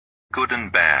good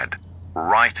and bad,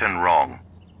 right and wrong,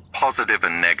 positive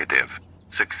and negative,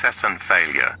 success and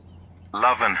failure,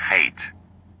 love and hate,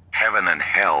 heaven and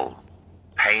hell,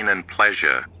 pain and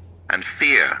pleasure, and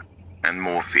fear and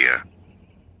more fear.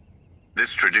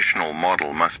 This traditional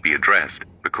model must be addressed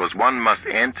because one must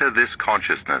enter this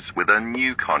consciousness with a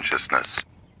new consciousness.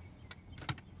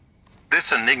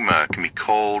 This enigma can be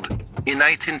called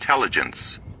innate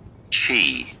intelligence,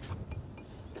 chi.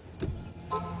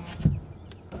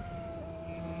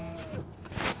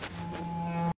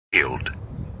 Field,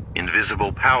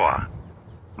 invisible power,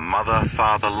 mother,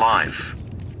 father, life,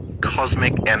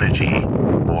 cosmic energy,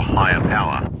 or higher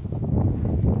power.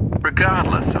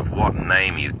 Regardless of what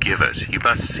name you give it, you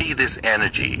must see this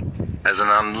energy as an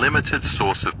unlimited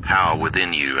source of power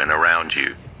within you and around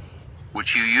you,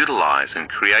 which you utilize and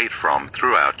create from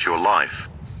throughout your life.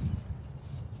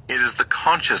 It is the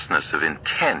consciousness of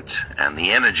intent and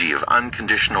the energy of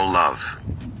unconditional love.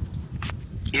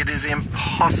 It is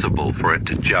impossible for it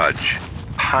to judge,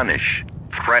 punish,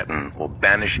 threaten, or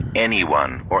banish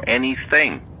anyone or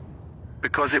anything,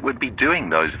 because it would be doing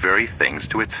those very things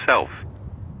to itself.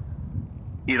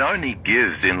 It only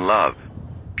gives in love,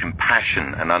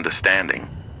 compassion, and understanding.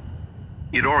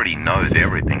 It already knows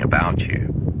everything about you.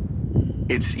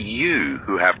 It's you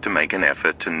who have to make an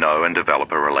effort to know and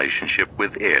develop a relationship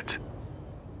with it.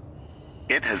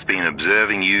 It has been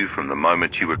observing you from the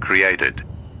moment you were created.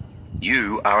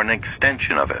 You are an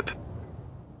extension of it.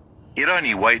 It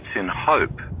only waits in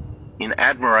hope, in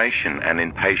admiration, and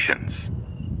in patience.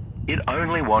 It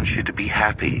only wants you to be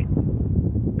happy.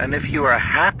 And if you are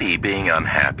happy being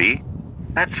unhappy,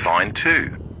 that's fine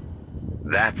too.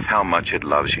 That's how much it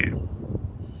loves you.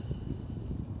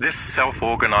 This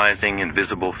self-organizing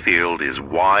invisible field is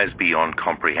wise beyond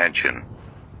comprehension,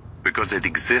 because it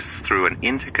exists through an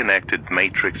interconnected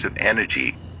matrix of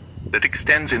energy that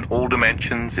extends in all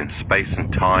dimensions in space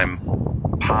and time,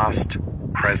 past,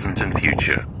 present, and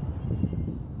future.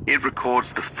 It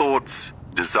records the thoughts,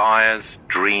 desires,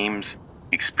 dreams,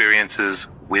 experiences,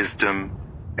 wisdom,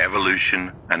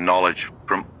 evolution, and knowledge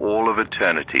from all of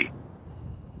eternity.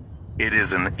 It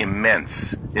is an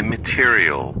immense,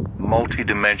 immaterial,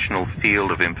 multidimensional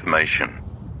field of information.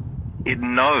 It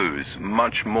knows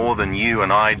much more than you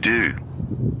and I do,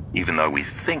 even though we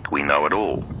think we know it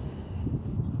all.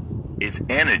 Its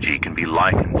energy can be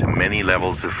likened to many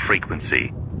levels of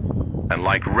frequency, and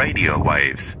like radio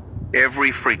waves,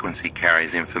 every frequency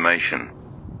carries information.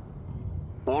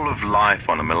 All of life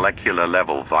on a molecular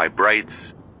level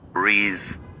vibrates,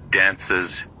 breathes,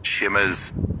 dances,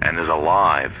 shimmers, and is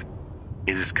alive.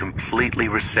 It is completely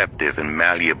receptive and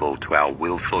malleable to our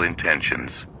willful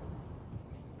intentions.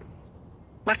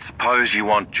 Let's suppose you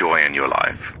want joy in your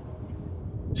life.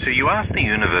 So you ask the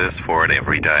universe for it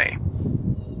every day.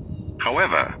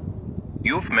 However,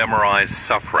 you've memorized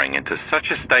suffering into such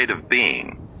a state of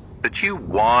being that you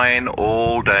whine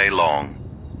all day long.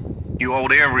 You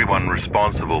hold everyone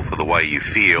responsible for the way you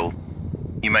feel.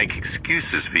 You make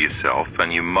excuses for yourself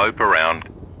and you mope around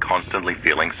constantly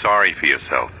feeling sorry for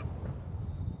yourself.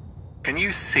 Can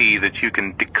you see that you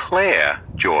can declare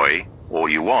joy all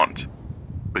you want,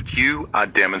 but you are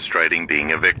demonstrating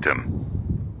being a victim?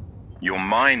 Your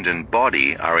mind and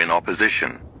body are in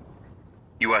opposition.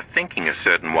 You are thinking a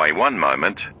certain way one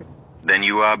moment, then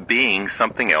you are being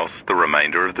something else the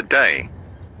remainder of the day.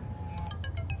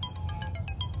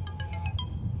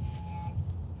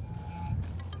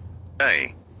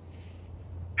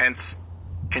 Hence,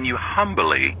 can you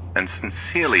humbly and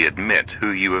sincerely admit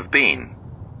who you have been,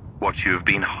 what you have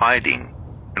been hiding,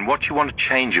 and what you want to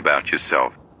change about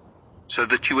yourself, so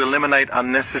that you eliminate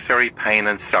unnecessary pain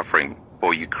and suffering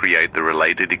before you create the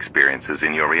related experiences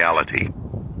in your reality?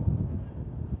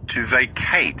 To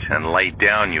vacate and lay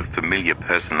down your familiar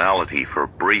personality for a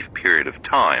brief period of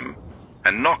time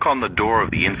and knock on the door of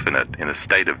the infinite in a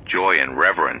state of joy and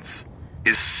reverence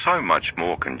is so much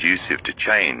more conducive to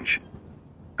change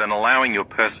than allowing your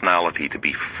personality to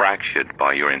be fractured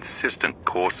by your insistent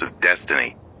course of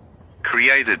destiny,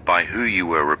 created by who you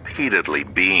were repeatedly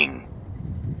being.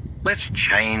 Let's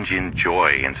change in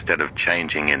joy instead of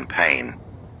changing in pain.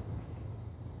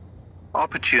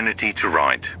 Opportunity to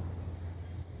write.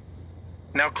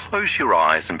 Now close your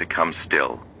eyes and become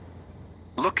still.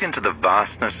 Look into the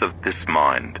vastness of this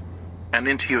mind and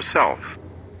into yourself,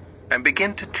 and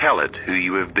begin to tell it who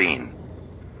you have been.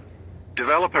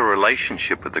 Develop a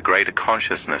relationship with the greater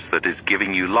consciousness that is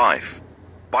giving you life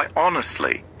by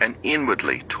honestly and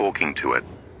inwardly talking to it.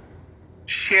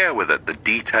 Share with it the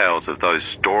details of those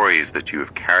stories that you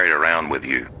have carried around with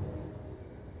you.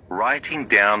 Writing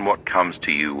down what comes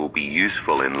to you will be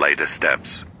useful in later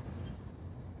steps.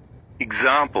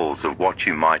 Examples of what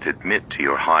you might admit to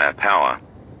your higher power.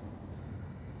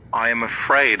 I am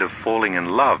afraid of falling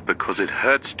in love because it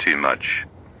hurts too much.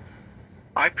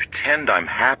 I pretend I'm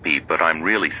happy, but I'm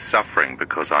really suffering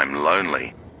because I'm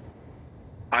lonely.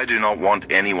 I do not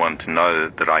want anyone to know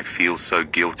that I feel so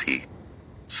guilty,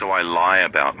 so I lie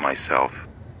about myself.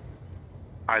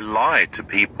 I lie to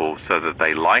people so that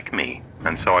they like me,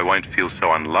 and so I won't feel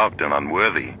so unloved and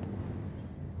unworthy.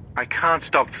 I can't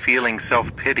stop feeling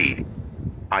self-pity.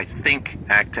 I think,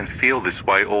 act, and feel this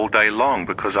way all day long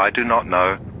because I do not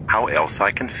know how else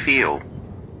I can feel.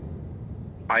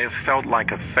 I have felt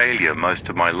like a failure most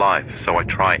of my life, so I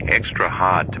try extra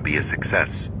hard to be a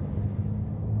success.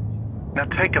 Now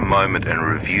take a moment and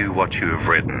review what you have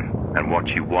written and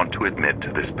what you want to admit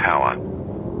to this power.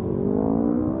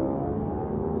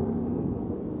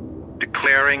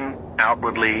 Declaring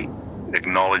outwardly,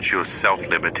 acknowledge your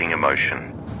self-limiting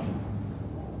emotion.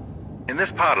 In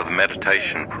this part of the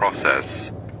meditation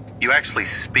process, you actually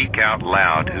speak out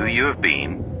loud who you have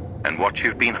been and what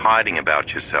you've been hiding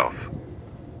about yourself.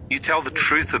 You tell the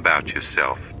truth about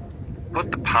yourself,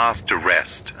 put the past to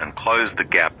rest, and close the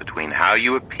gap between how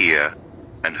you appear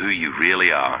and who you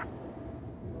really are.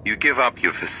 You give up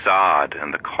your facade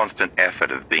and the constant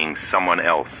effort of being someone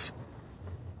else.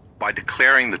 By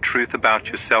declaring the truth about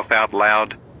yourself out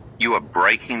loud, you are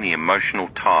breaking the emotional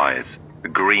ties,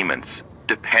 agreements,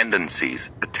 dependencies,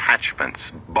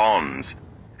 attachments, bonds,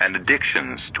 and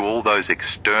addictions to all those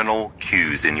external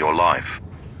cues in your life.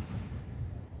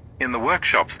 In the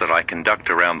workshops that I conduct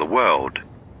around the world,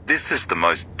 this is the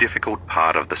most difficult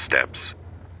part of the steps.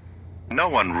 No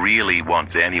one really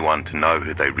wants anyone to know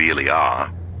who they really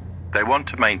are. They want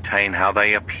to maintain how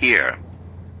they appear.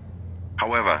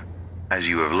 However, as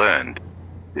you have learned,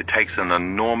 it takes an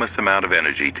enormous amount of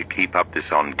energy to keep up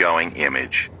this ongoing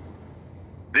image.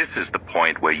 This is the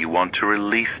point where you want to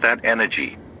release that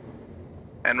energy.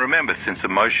 And remember, since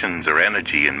emotions are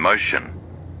energy in motion,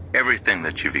 everything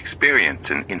that you've experienced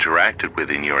and interacted with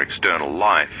in your external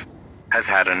life has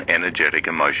had an energetic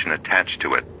emotion attached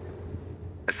to it.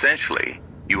 Essentially,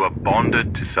 you are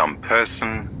bonded to some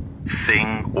person,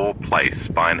 thing, or place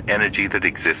by an energy that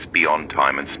exists beyond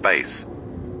time and space.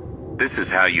 This is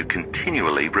how you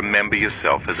continually remember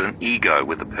yourself as an ego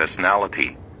with a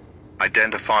personality,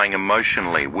 identifying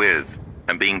emotionally with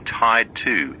and being tied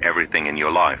to everything in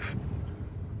your life.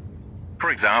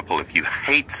 For example, if you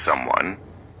hate someone,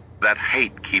 that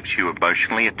hate keeps you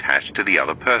emotionally attached to the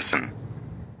other person.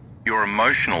 Your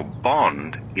emotional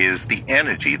bond is the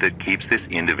energy that keeps this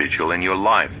individual in your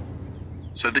life,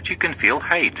 so that you can feel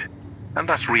hate, and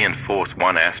thus reinforce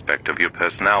one aspect of your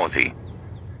personality.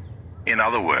 In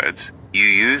other words, you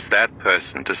use that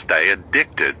person to stay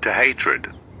addicted to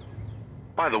hatred.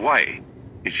 By the way,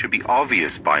 it should be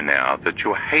obvious by now that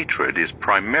your hatred is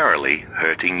primarily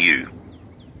hurting you.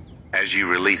 As you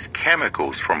release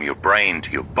chemicals from your brain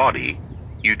to your body,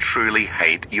 you truly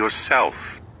hate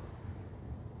yourself.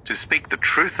 To speak the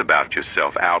truth about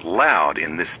yourself out loud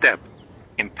in this step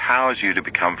empowers you to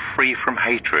become free from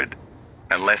hatred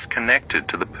and less connected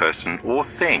to the person or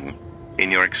thing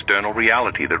in your external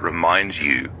reality that reminds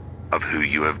you of who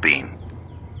you have been.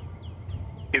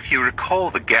 If you recall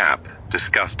the gap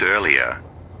discussed earlier,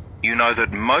 you know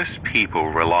that most people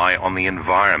rely on the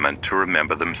environment to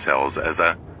remember themselves as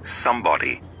a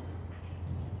somebody.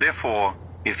 Therefore,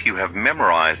 if you have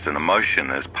memorized an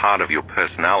emotion as part of your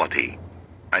personality,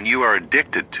 and you are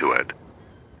addicted to it,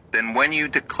 then when you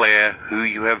declare who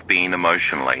you have been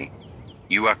emotionally,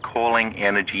 you are calling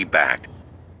energy back,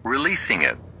 releasing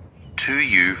it to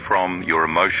you from your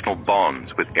emotional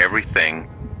bonds with everything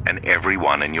and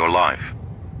everyone in your life.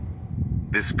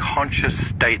 This conscious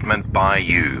statement by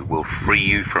you will free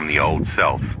you from the old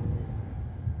self.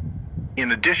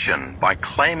 In addition, by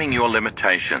claiming your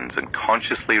limitations and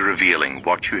consciously revealing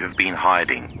what you have been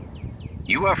hiding,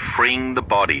 you are freeing the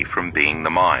body from being the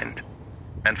mind.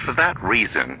 And for that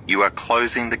reason, you are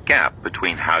closing the gap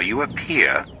between how you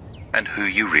appear and who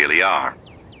you really are.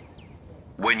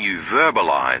 When you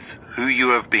verbalize who you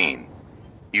have been,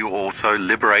 you also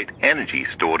liberate energy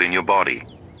stored in your body.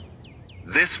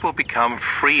 This will become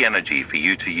free energy for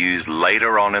you to use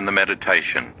later on in the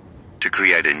meditation to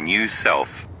create a new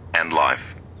self and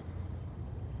life.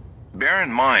 Bear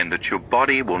in mind that your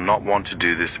body will not want to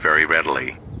do this very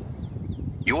readily.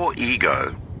 Your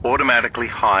ego automatically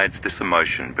hides this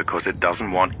emotion because it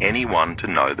doesn't want anyone to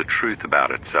know the truth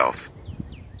about itself.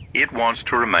 It wants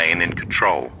to remain in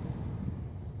control.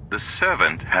 The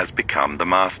servant has become the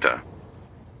master.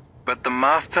 But the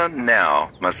master now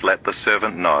must let the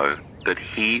servant know that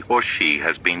he or she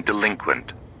has been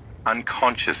delinquent,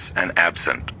 unconscious, and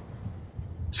absent.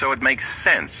 So it makes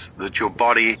sense that your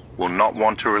body will not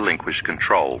want to relinquish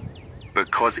control,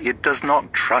 because it does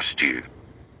not trust you.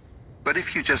 But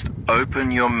if you just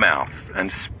open your mouth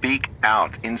and speak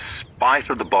out in spite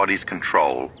of the body's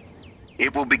control,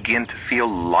 it will begin to feel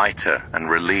lighter and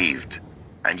relieved,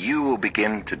 and you will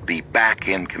begin to be back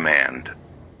in command.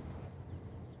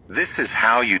 This is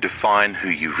how you define who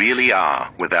you really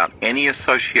are without any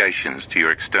associations to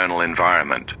your external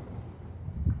environment.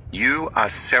 You are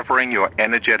severing your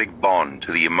energetic bond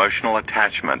to the emotional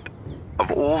attachment of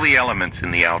all the elements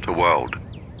in the outer world.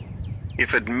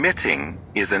 If admitting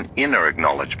is an inner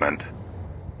acknowledgement,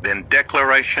 then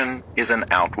declaration is an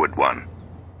outward one.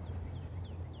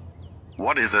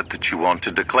 What is it that you want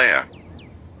to declare?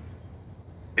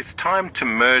 It's time to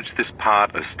merge this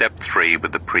part of step 3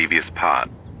 with the previous part.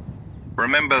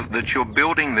 Remember that you're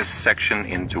building this section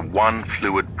into one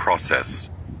fluid process.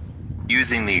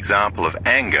 Using the example of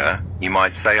anger, you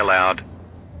might say aloud,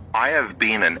 I have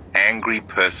been an angry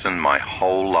person my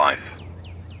whole life.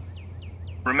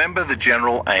 Remember the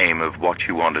general aim of what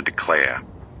you want to declare.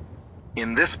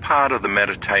 In this part of the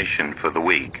meditation for the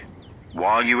week,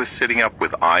 while you are sitting up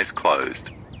with eyes closed,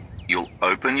 you'll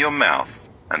open your mouth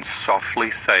and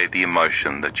softly say the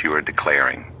emotion that you are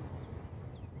declaring.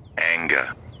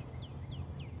 Anger.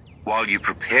 While you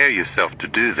prepare yourself to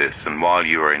do this, and while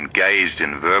you are engaged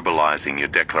in verbalizing your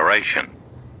declaration,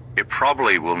 it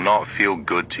probably will not feel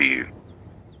good to you.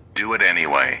 Do it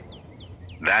anyway.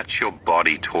 That's your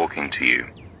body talking to you.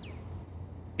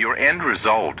 Your end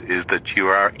result is that you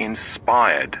are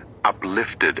inspired,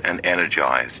 uplifted, and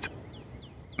energized.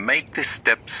 Make this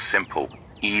step simple,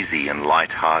 easy, and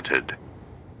light-hearted.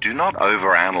 Do not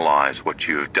overanalyze what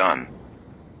you have done.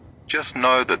 Just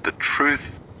know that the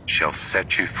truth shall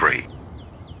set you free.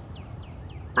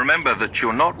 Remember that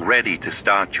you're not ready to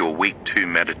start your week 2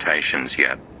 meditations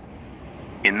yet.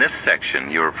 In this section,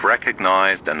 you have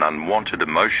recognized an unwanted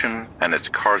emotion and its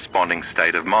corresponding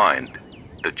state of mind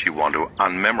that you want to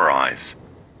unmemorize.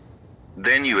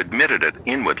 Then you admitted it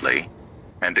inwardly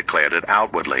and declared it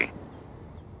outwardly.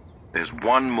 There's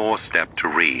one more step to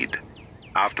read,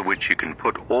 after which you can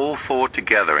put all 4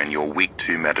 together in your week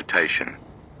 2 meditation.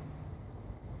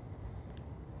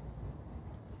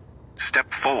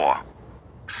 Step 4.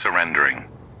 Surrendering.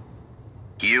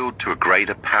 Yield to a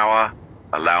greater power.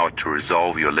 Allow it to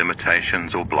resolve your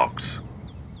limitations or blocks.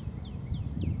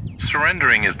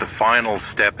 Surrendering is the final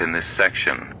step in this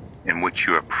section, in which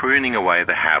you are pruning away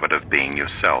the habit of being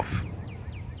yourself.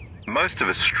 Most of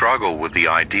us struggle with the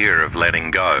idea of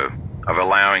letting go, of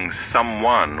allowing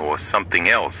someone or something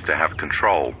else to have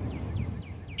control.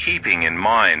 Keeping in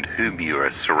mind whom you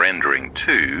are surrendering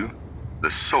to, the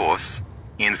source,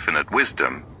 infinite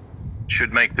wisdom,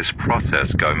 should make this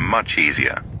process go much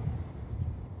easier.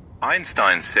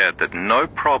 Einstein said that no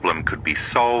problem could be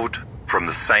solved from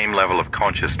the same level of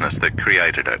consciousness that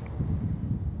created it.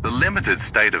 The limited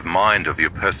state of mind of your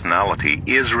personality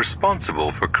is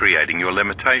responsible for creating your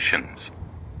limitations,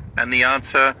 and the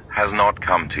answer has not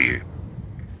come to you.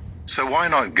 So why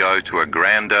not go to a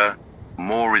grander,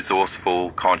 more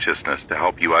resourceful consciousness to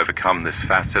help you overcome this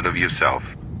facet of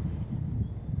yourself?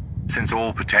 Since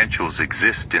all potentials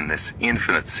exist in this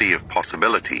infinite sea of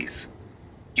possibilities,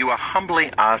 you are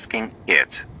humbly asking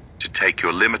it to take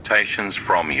your limitations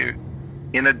from you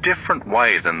in a different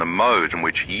way than the mode in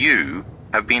which you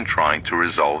have been trying to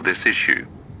resolve this issue.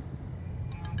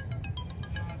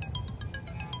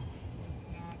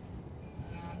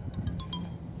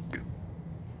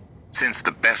 Since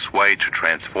the best way to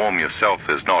transform yourself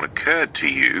has not occurred to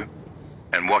you,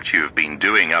 and what you have been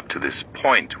doing up to this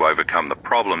point to overcome the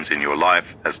problems in your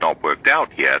life has not worked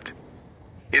out yet,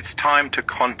 it's time to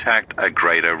contact a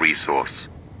greater resource.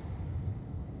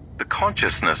 The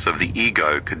consciousness of the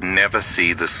ego could never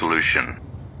see the solution.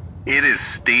 It is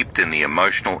steeped in the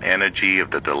emotional energy of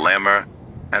the dilemma,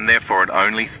 and therefore it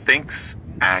only thinks,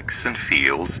 acts, and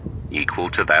feels equal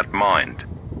to that mind.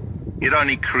 It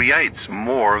only creates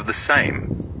more of the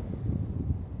same.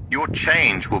 Your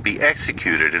change will be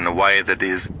executed in a way that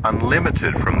is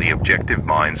unlimited from the objective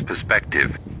mind's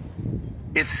perspective.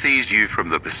 It sees you from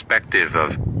the perspective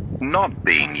of not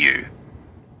being you.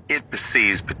 It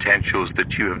perceives potentials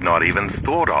that you have not even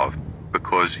thought of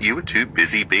because you were too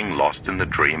busy being lost in the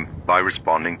dream by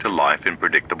responding to life in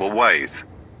predictable ways.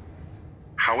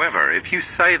 However, if you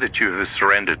say that you have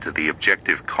surrendered to the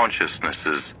objective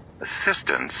consciousness's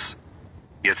assistance,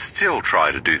 yet still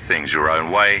try to do things your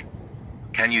own way,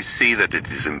 can you see that it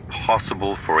is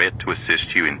impossible for it to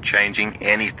assist you in changing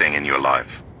anything in your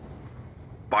life?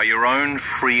 By your own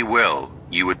free will,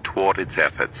 you would thwart its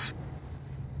efforts.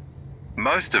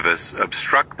 Most of us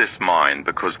obstruct this mind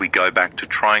because we go back to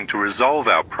trying to resolve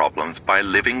our problems by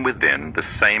living within the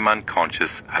same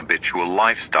unconscious habitual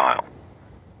lifestyle.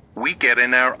 We get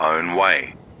in our own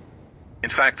way. In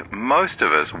fact, most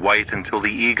of us wait until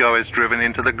the ego is driven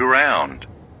into the ground,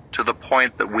 to the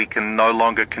point that we can no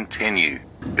longer continue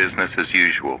business as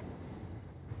usual.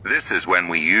 This is when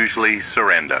we usually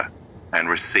surrender and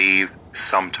receive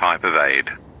some type of aid.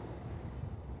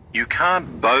 You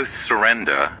can't both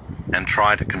surrender and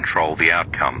try to control the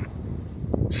outcome.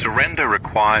 Surrender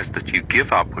requires that you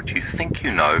give up what you think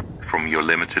you know from your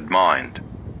limited mind,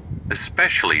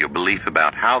 especially your belief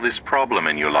about how this problem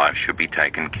in your life should be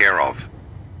taken care of.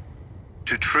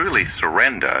 To truly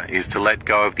surrender is to let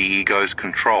go of the ego's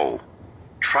control,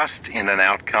 trust in an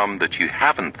outcome that you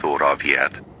haven't thought of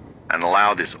yet, and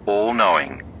allow this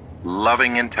all-knowing,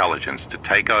 loving intelligence to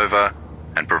take over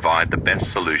and provide the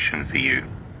best solution for you.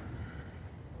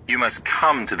 You must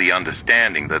come to the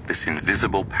understanding that this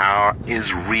invisible power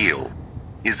is real,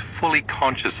 is fully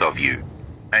conscious of you,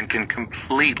 and can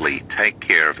completely take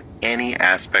care of any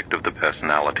aspect of the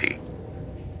personality.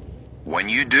 When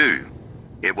you do,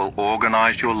 it will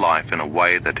organize your life in a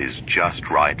way that is just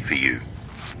right for you.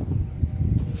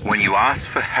 When you ask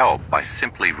for help by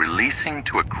simply releasing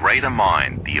to a greater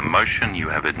mind the emotion you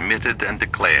have admitted and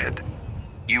declared,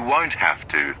 you won't have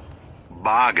to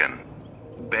bargain,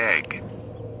 beg,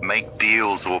 make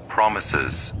deals or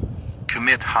promises,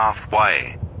 commit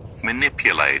halfway,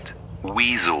 manipulate,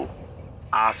 weasel,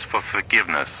 ask for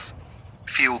forgiveness,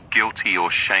 feel guilty or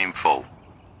shameful,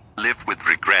 live with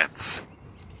regrets,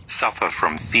 suffer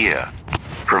from fear,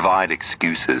 provide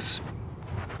excuses.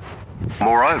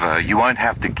 Moreover, you won't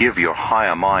have to give your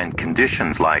higher mind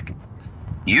conditions like,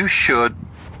 you should,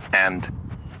 and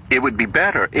it would be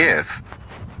better if.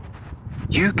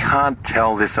 You can't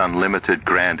tell this unlimited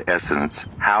grand essence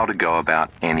how to go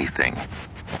about anything.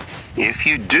 If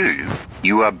you do,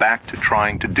 you are back to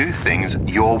trying to do things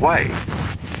your way.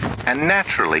 And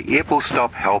naturally, it will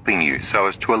stop helping you so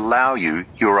as to allow you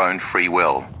your own free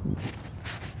will.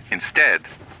 Instead,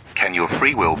 can your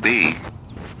free will be,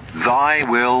 thy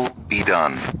will be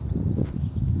done?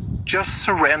 Just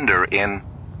surrender in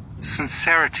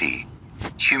sincerity,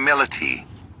 humility,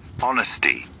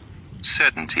 honesty,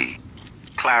 certainty,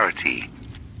 clarity,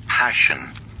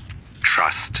 passion,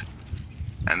 trust,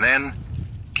 and then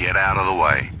get out of the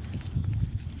way.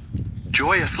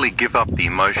 Joyously give up the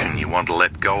emotion you want to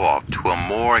let go of to a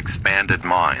more expanded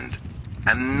mind,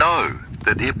 and know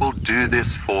that it will do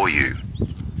this for you.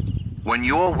 When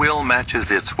your will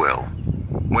matches its will,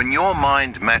 when your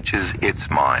mind matches its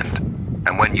mind,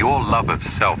 and when your love of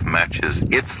self matches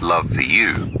its love for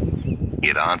you,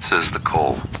 it answers the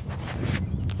call.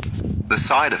 The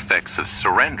side effects of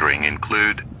surrendering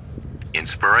include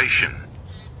inspiration,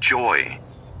 joy,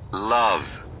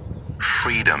 love,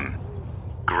 freedom,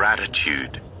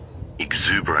 gratitude,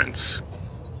 exuberance.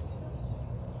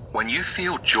 When you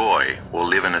feel joy or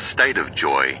live in a state of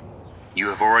joy, you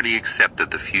have already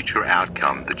accepted the future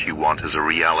outcome that you want as a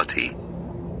reality.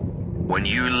 When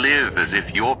you live as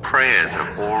if your prayers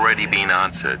have already been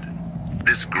answered,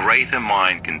 this greater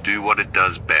mind can do what it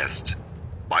does best,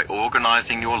 by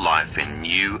organizing your life in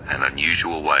new and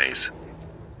unusual ways.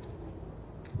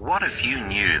 What if you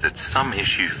knew that some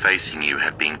issue facing you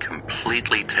had been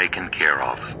completely taken care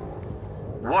of?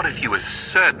 What if you were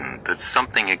certain that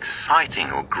something exciting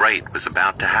or great was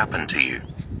about to happen to you?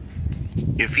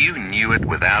 If you knew it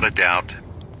without a doubt.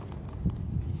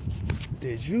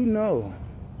 Did you know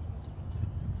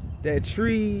that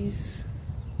trees,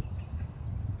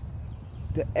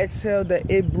 the exhale that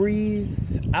it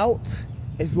breathes out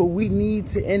is what we need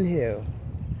to inhale,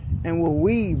 and what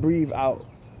we breathe out,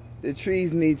 the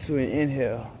trees need to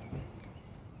inhale.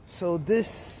 So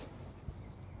this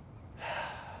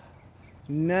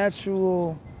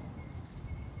natural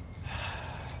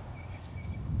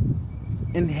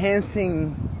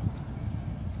enhancing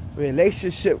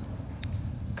relationship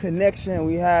connection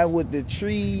we have with the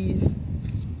trees,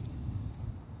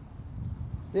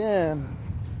 then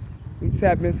we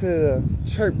tap into the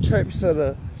chirps of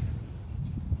the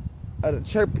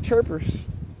chirpers.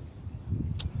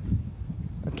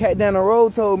 A cat down the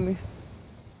road told me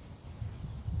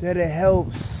that it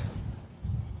helps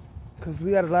because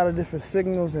we got a lot of different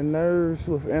signals and nerves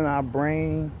within our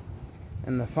brain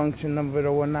and the function of it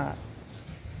or whatnot.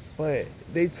 But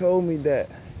they told me that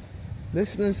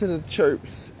listening to the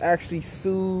chirps actually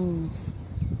soothes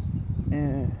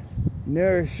and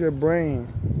nourish your brain,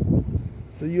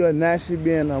 so you are naturally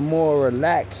be in a more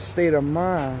relaxed state of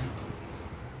mind.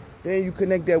 Then you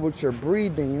connect that with your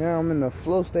breathing. Now I'm in the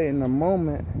flow state in the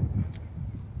moment.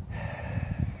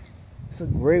 It's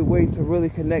a great way to really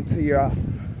connect to your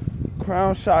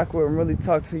crown chakra and really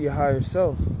talk to your higher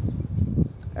self.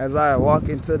 As I walk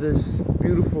into this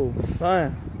beautiful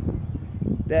sun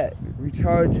that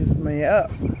recharges me up,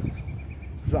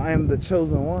 so I am the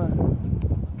chosen one.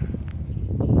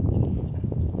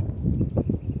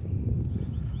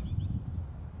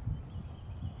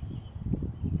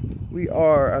 We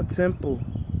are a temple.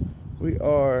 We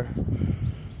are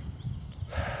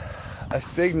a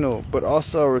signal, but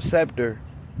also a receptor.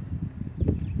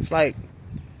 It's like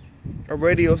a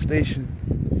radio station.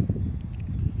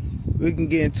 We can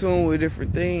get in tune with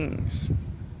different things.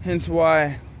 Hence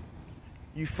why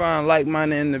you find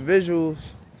like-minded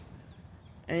individuals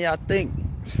and y'all think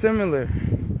similar.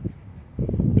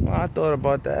 Well, I thought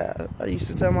about that. I used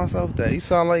to tell myself that. You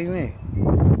sound like me.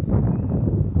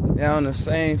 They're on the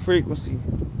same frequency.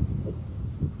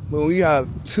 But when you have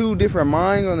two different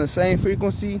minds on the same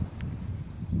frequency,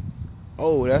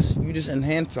 oh, you just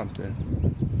enhance something.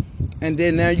 And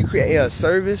then now you create a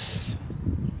service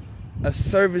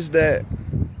that,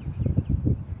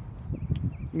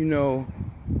 you know,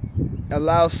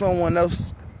 allows someone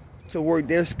else to work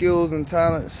their skills and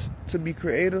talents to be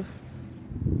creative.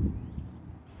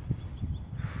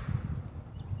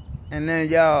 And then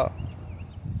y'all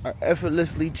are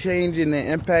effortlessly changing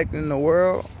and impacting the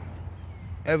world.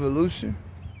 Evolution.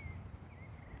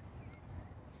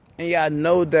 And y'all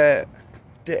know that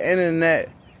the internet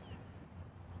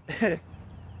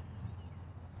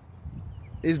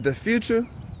is the future.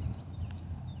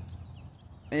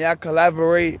 And y'all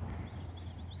collaborate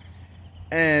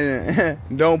and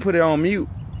don't put it on mute.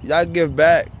 Y'all give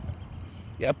back.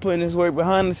 Y'all putting this work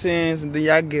behind the scenes and then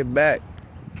y'all give back.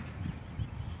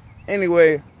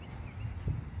 Anyway,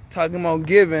 talking about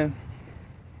giving,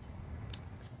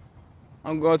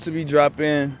 I'm going to be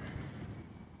dropping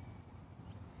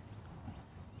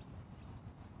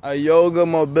a yoga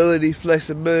mobility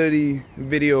flexibility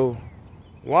video.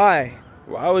 Why?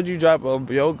 Why would you drop a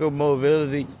yoga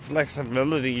mobility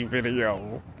flexibility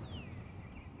video?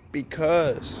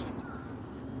 Because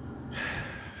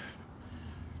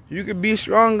you can be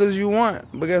strong as you want,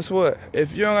 but guess what?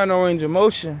 If you don't got no range of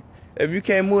motion, if you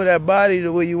can't move that body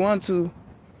the way you want to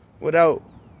without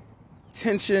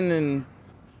tension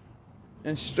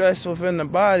and stress within the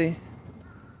body,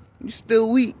 you're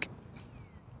still weak.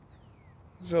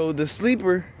 So the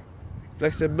sleeper,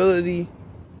 flexibility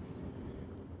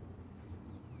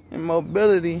and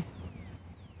mobility,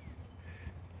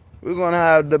 we're gonna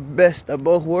have the best of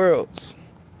both worlds.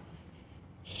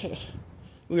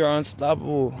 We are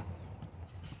unstoppable.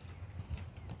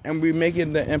 And we're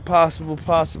making the impossible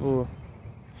possible.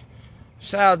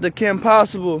 Shout out to Kim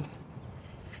Possible.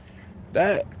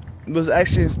 That was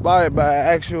actually inspired by an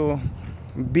actual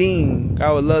being.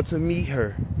 I would love to meet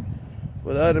her.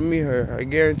 Would love to meet her. I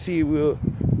guarantee we'll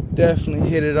definitely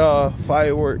hit it off.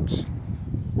 Fireworks.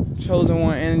 Chosen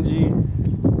one energy.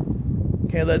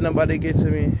 Can't let nobody get to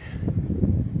me.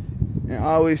 And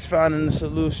always finding the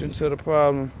solution to the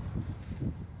problem.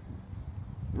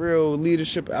 Real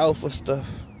leadership alpha stuff.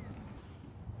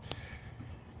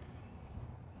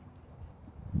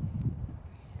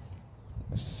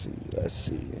 Let's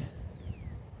see.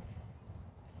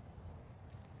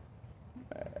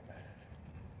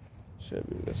 Should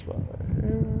be this spot right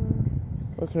here.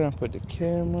 Where can I put the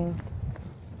camera?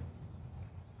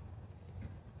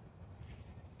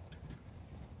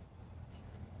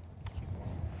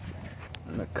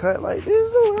 In a cut like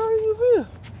this, though, how you feel?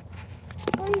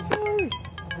 How you feel, Rick?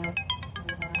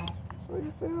 So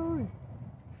you feel, Rick?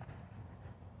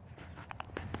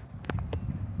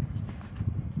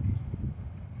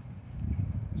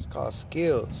 It's called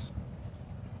skills.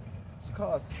 It's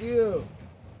called skills.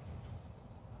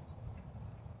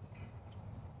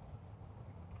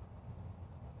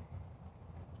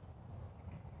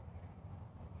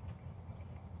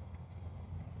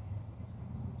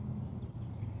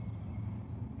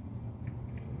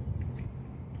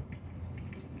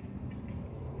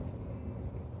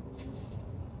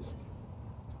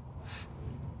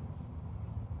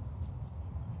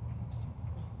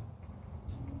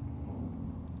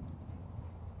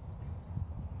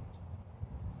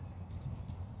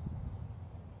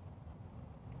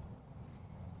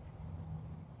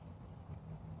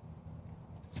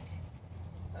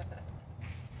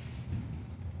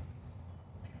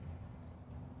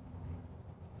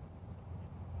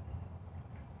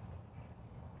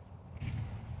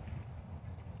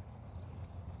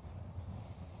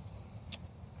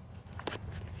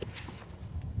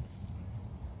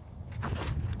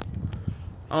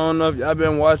 I don't know if y'all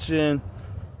been watching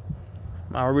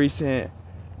my recent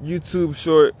YouTube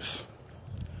shorts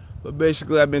But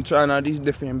basically, I've been trying out these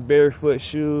different barefoot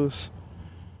shoes.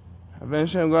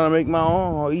 Eventually, I'm gonna make my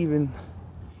own, or even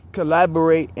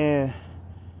collaborate and,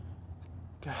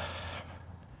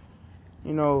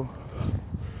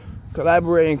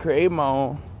 collaborate and create my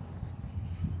own.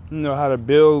 How the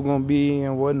build gonna be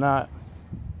and whatnot.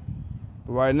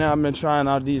 But right now, I've been trying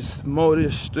out these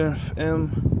Motor Strength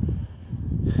M.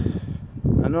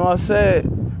 I know I said,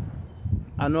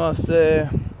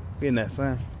 getting that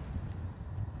son.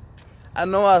 I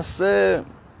know I said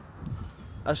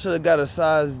I should have got a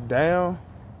size down.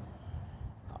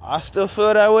 I still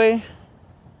feel that way,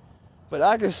 but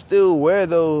I can still wear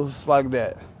those like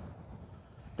that.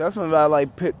 Definitely, if I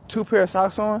like put 2 pair of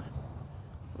socks on,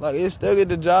 like it still get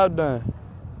the job done.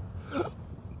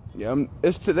 Yeah,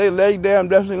 it's today leg day. I'm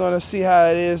definitely gonna see how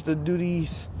it is to do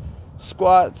these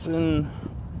squats and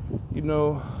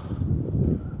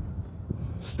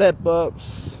step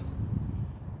ups,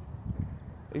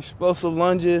 explosive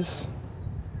lunges.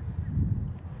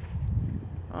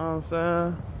 You know what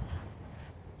I'm saying?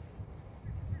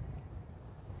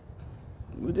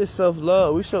 We just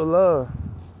self-love. We show love.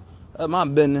 That's my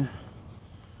business.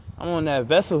 I'm on that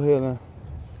vessel healing.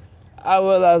 I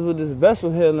realize with this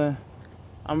vessel healing,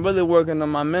 I'm really working on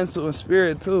my mental and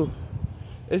spirit too.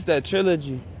 It's that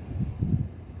trilogy.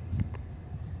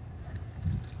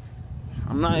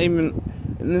 I'm not even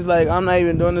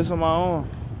doing this on my own.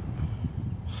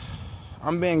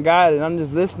 I'm being guided. I'm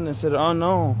just listening to the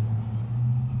unknown.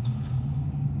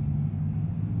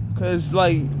 Cause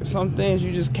like some things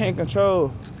you just can't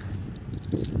control.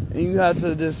 And you have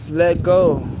to just let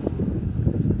go.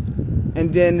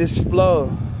 And then just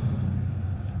flow.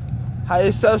 How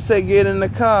yourself said get in the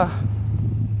car.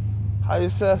 How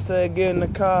yourself said get in the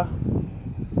car.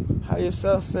 How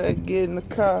yourself said get in the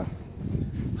car.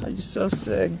 How yourself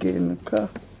said get in the car.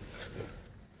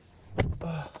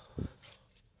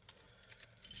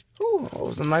 Ooh, that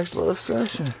was a nice little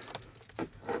session.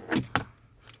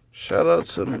 Shout out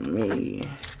to me.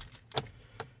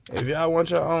 If y'all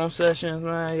want your own sessions,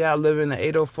 man, y'all live in the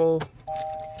 804.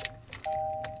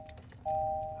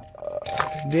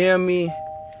 DM me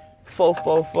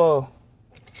 444.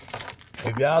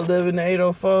 If y'all live in the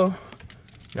 804,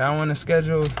 y'all want to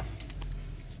schedule,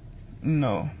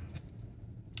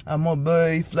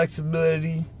 mobility,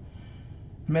 flexibility,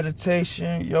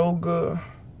 meditation, yoga,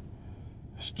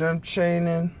 strength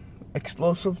training,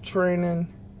 explosive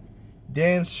training,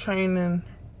 dance training,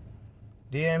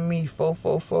 DM me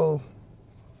 444.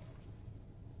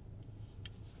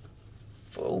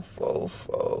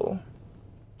 444.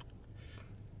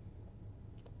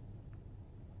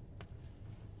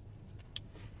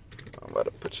 I'm about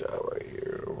to put y'all right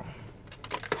here.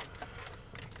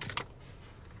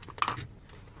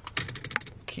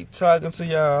 Keep talking to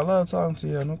y'all. I love talking to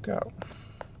y'all, no cap.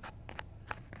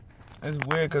 It's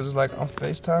weird because it's like I'm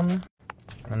FaceTiming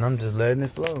and I'm just letting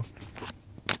it flow.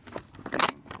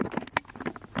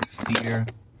 Fear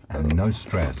and no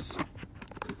stress.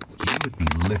 You would be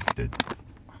lifted.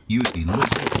 You would be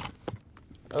lifted.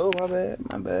 Oh, my bad.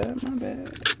 My bad. My bad.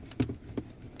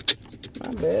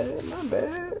 My bad. My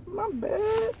bad. My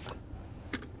bad.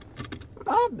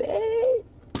 My bad.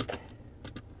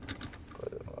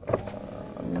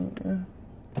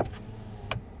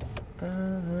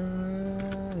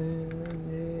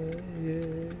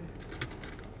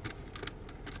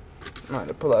 I'm about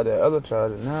to pull out that other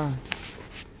charger now.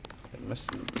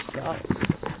 Messing with the sauce.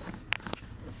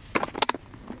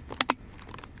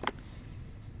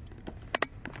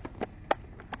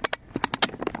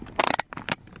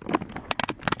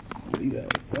 You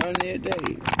got fun there,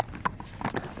 Dave.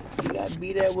 You gotta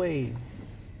be that way.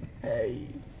 Hey.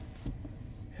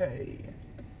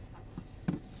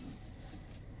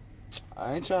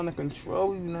 I ain't trying to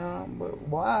control you now, but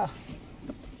why?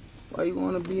 Why you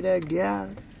wanna be that guy?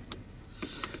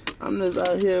 I'm just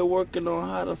out here working on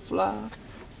how to fly.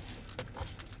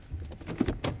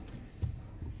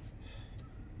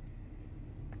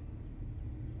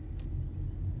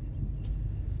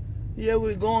 Yeah,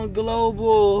 we going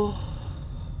global.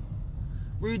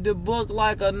 Read the book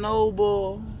like a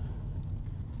noble.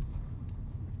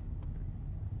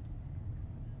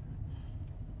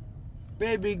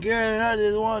 Baby girl, I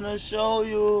just wanna show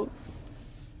you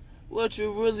what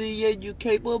you really, you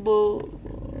capable.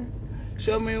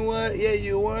 Show me what,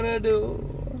 you wanna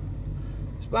do.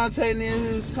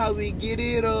 Spontaneous, how we get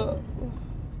it up.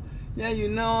 Yeah,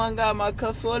 I got my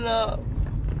cup full up.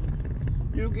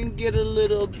 You can get a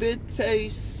little bit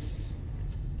taste.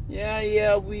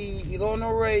 Yeah, we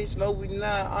gonna race. No, we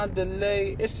not on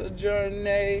delay. It's a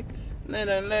journey. Let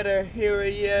her hear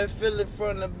it, feel it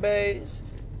from the base.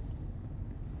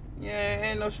 Yeah,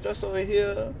 ain't no stress over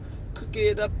here. cook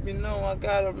it up, you know, I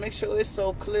gotta make sure it's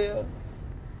so clear.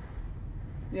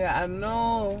 Yeah, I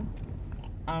know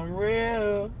I'm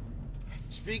real.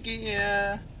 Speaking,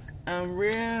 yeah, I'm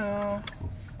real.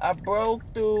 I broke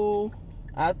through.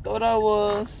 I thought I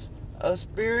was a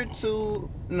spirituality.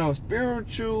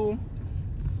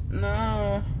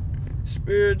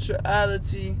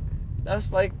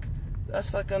 That's like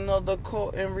another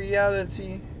cult in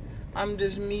reality. I'm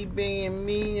just me being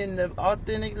me in the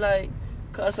authentic light,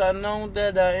 cause I know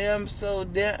that I am so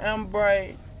damn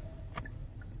bright.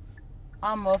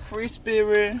 I'm a free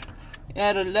spirit, and I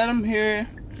had to let them hear it.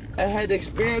 I had to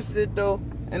experience it though,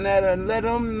 and I had to let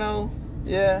them know,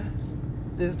 yeah,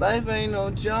 this life ain't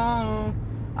no joke.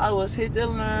 I was hit to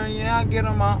learn, yeah, I get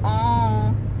on my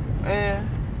own, and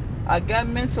I got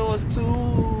mentors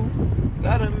too.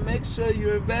 Gotta make sure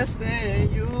you invest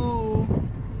in you.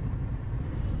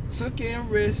 Taking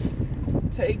risks,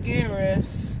 taking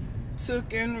risks,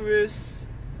 taking risks,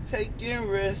 taking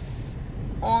risks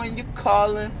on your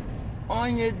calling,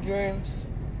 on your dreams.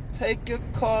 Take your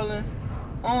calling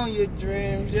on your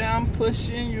dreams. Yeah, I'm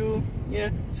pushing you.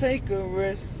 Yeah, take a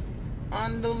risk.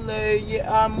 Underlay,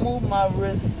 yeah, I move my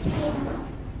wrist.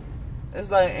 It's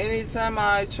like anytime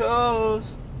I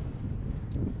chose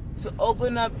to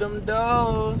open up them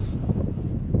doors,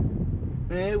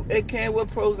 and it came with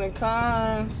pros and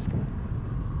cons.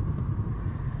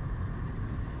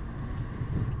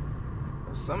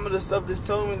 Some of the stuff just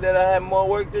told me that I had more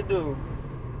work to do,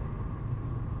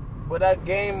 but I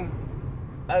gained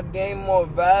more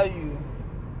value.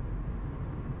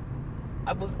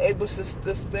 I was able to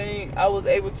sustain. I was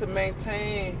able to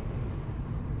maintain,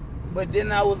 but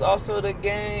then I was also to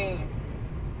gain.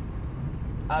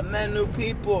 I met new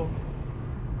people,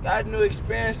 got new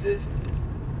experiences.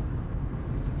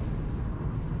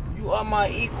 You are my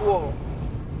equal.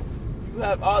 You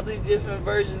have all these different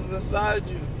versions inside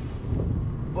you,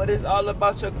 but it's all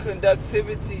about your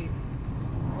conductivity.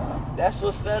 That's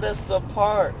what set us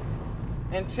apart.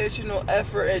 Intentional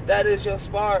effort, that is your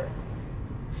spark.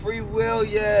 Free will,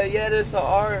 yeah, that's an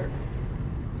art.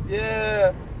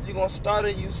 Yeah, you gonna start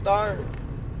and you start.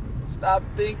 Stop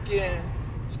thinking,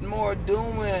 it's more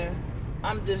doing.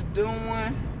 I'm just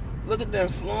doing. Look at the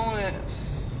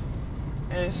influence,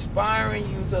 inspiring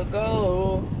you to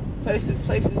go places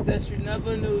that you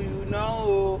never knew you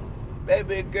know.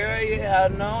 Baby girl, yeah, I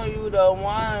know you the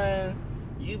one.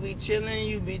 You be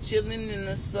chilling in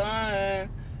the sun.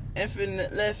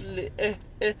 Infinite leftly,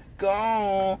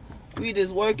 gone. We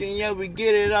just working, yeah, we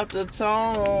get it off the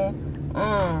tone.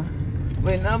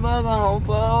 We never gon'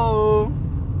 fold.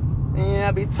 And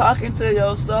I be talking to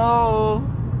your soul.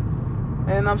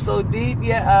 And I'm so deep,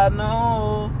 yeah, I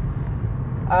know.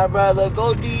 I'd rather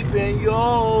go deep in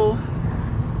yo.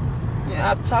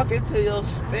 Yeah, I'm talking to your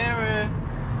spirit.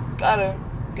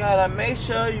 Gotta make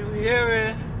sure you hear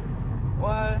it.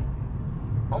 What?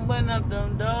 Open up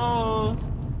them doors.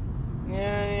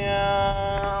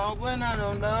 Yeah, open up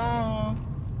them doors.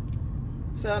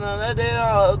 So now let it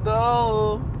all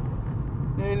go.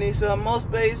 You need some more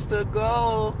space to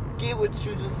go. Get what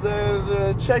you deserve.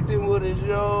 Attracting what is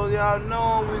yours. Y'all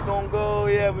know we gon' go.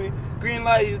 Yeah, we green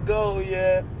light you go.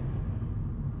 Yeah.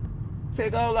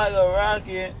 Take off like a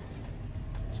rocket.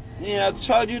 Yeah, I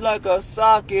charge you like a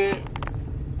socket.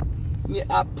 Yeah,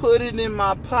 I put it in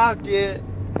my pocket.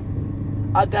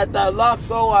 I got that lock,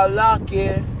 so I lock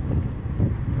it.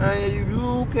 And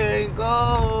you can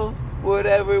go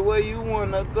whatever way you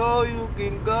wanna go, you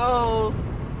can go.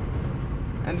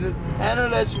 And to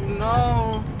let you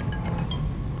know,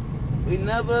 we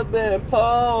never been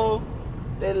poor.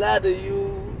 They lie to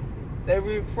you, they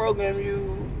reprogram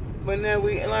you, but then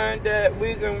we learned that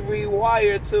we can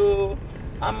rewire too.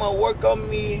 I'ma work on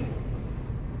me,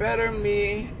 better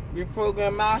me,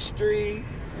 reprogram my street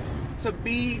to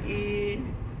be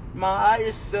my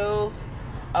highest self,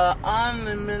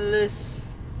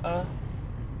 unlimitless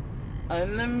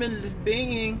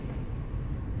being.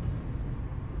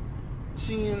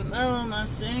 She in love with my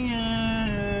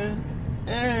singing,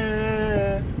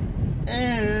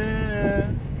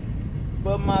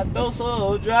 but my throat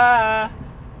so dry.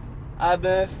 I've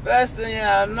been fasting,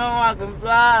 yeah, I know I can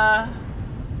fly.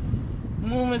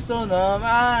 Moving so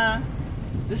mind.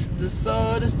 This is the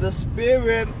soul, this is the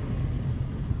spirit.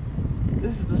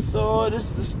 This is the soul, this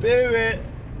is the spirit.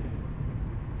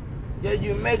 Yeah,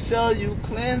 you make sure you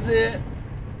cleanse it.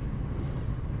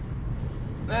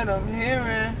 Let them hear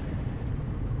it.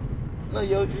 Love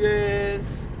your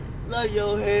dress, love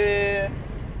your hair.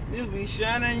 You be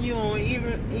shining, you don't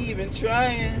even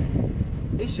trying.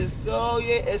 It's your soul,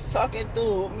 yeah, it's talking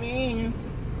through me.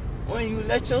 When you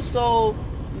let your soul,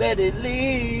 let it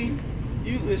lead.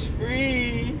 You is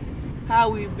free. how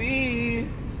we be.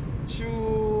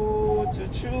 True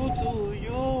to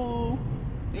you.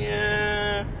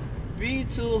 Yeah. Be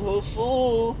to her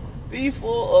fool. Be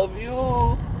full of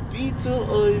you. Be to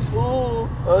a fool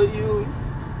of you.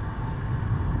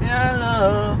 Yeah, I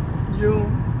love you.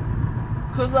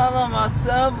 Cause I love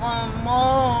myself on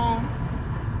more.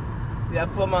 Yeah, I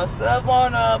put myself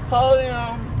on a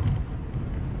podium.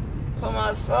 Put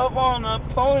myself on a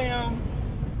podium.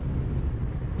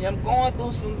 Yeah, I'm going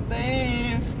through some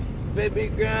things. Baby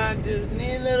girl, I just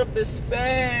need a little bit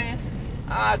space.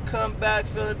 I come back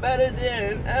feeling better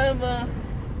than ever.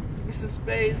 Give me some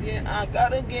space, yeah, I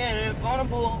gotta get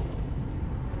vulnerable.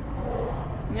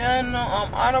 Yeah, I know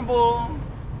I'm honorable.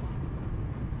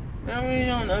 Yeah, we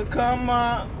on the come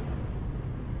up.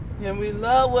 Yeah, we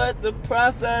love what the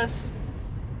process.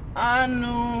 I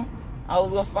knew I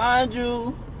was gonna find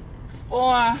you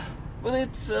before I really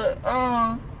took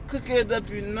cook it up,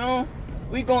 you know.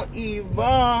 We gon'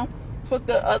 evolve. Put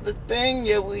the other thing,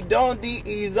 yeah, we don't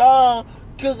de-ease all.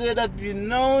 Cook it up, you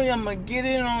know. I'ma get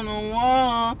it on the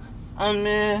wall.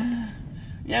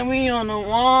 Yeah, we on the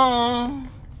wall.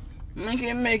 Make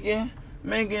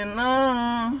it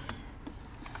long.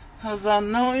 Cause I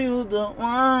know you the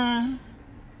one.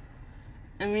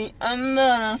 And we under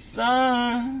the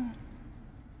sun.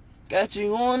 Got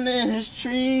you on this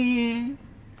tree.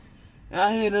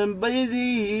 I hear them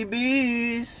busy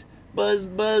bees. Buzz,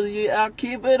 yeah, I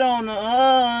keep it on the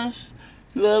hush.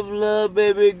 Love,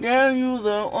 baby girl, you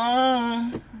the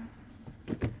one.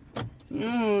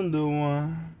 You the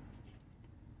one.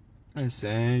 I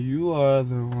say you are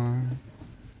the one.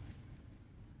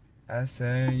 I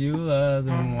say you are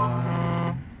the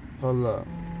one. Hold up.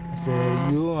 I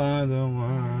say you are the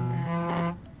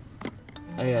one.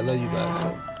 Hey, I love you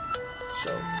guys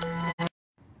so.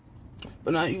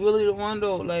 But now you really the one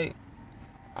though. Like,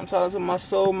 I'm talking to my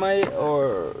soulmate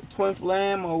or twin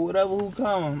flame or whatever who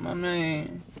come. I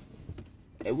mean,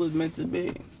 it was meant to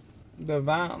be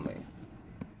divinely.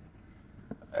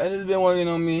 And it's been working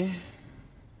on me.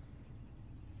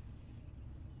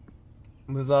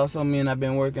 But it's also mean I've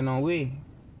been working on we.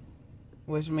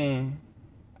 Which means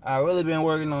I really been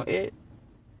working on it.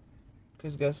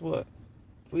 Because guess what?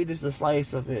 We just a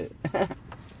slice of it.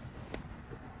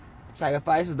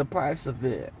 Sacrifice is the price of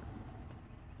it.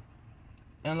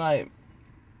 And like,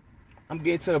 I'm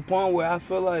getting to the point where I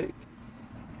feel like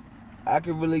I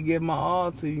can really give my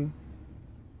all to you.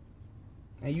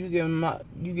 And you give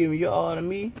me your all to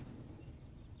me.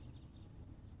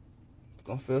 It's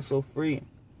gonna feel so free.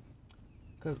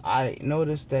 Cause I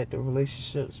noticed that the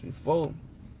relationships before,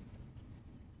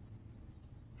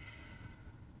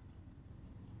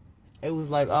 it was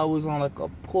like always on like a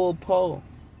pull.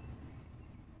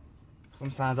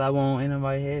 Sometimes I won't in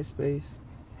anybody's headspace.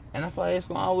 And I feel like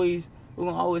we're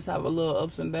gonna always have a little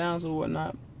ups and downs or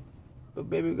whatnot. But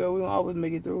baby girl, we're gonna always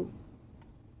make it through.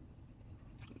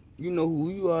 You know who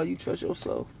you are, you trust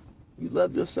yourself. You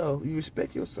love yourself, you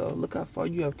respect yourself. Look how far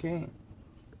you have came.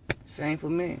 Same for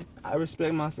me. I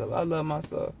respect myself, I love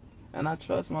myself, and I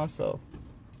trust myself.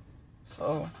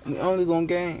 So we only gonna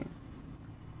gain.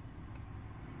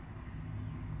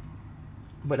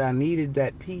 But I needed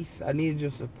that peace. I needed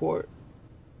your support.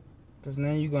 Because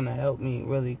now you're going to help me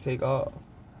really take off.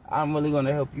 I'm really going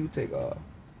to help you take off.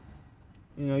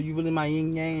 You know, you really my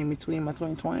yin yang in between my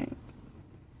twin. You know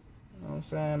what I'm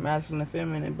saying? Masculine and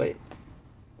feminine. But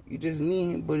you just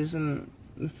me, but it's in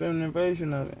the feminine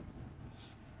version of it.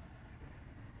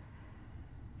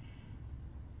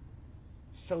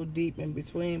 So deep in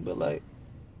between. But like,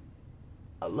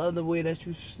 I love the way that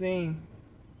you sing.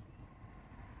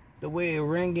 The way it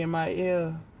ring in my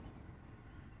ear.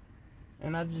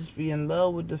 And I just be in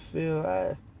love with the feel.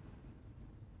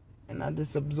 And I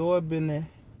just absorb in it.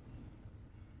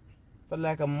 Feel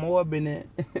like I'm morbid in it.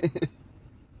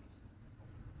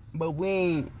 But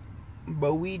we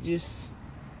just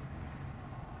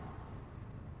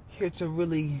here to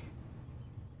really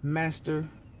master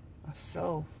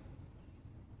ourselves.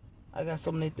 I got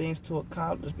so many things to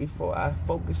accomplish before I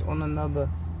focus on another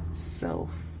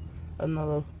self.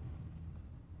 Another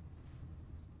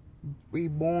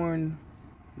reborn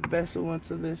vessel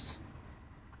into this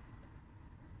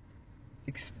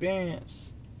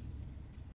experience.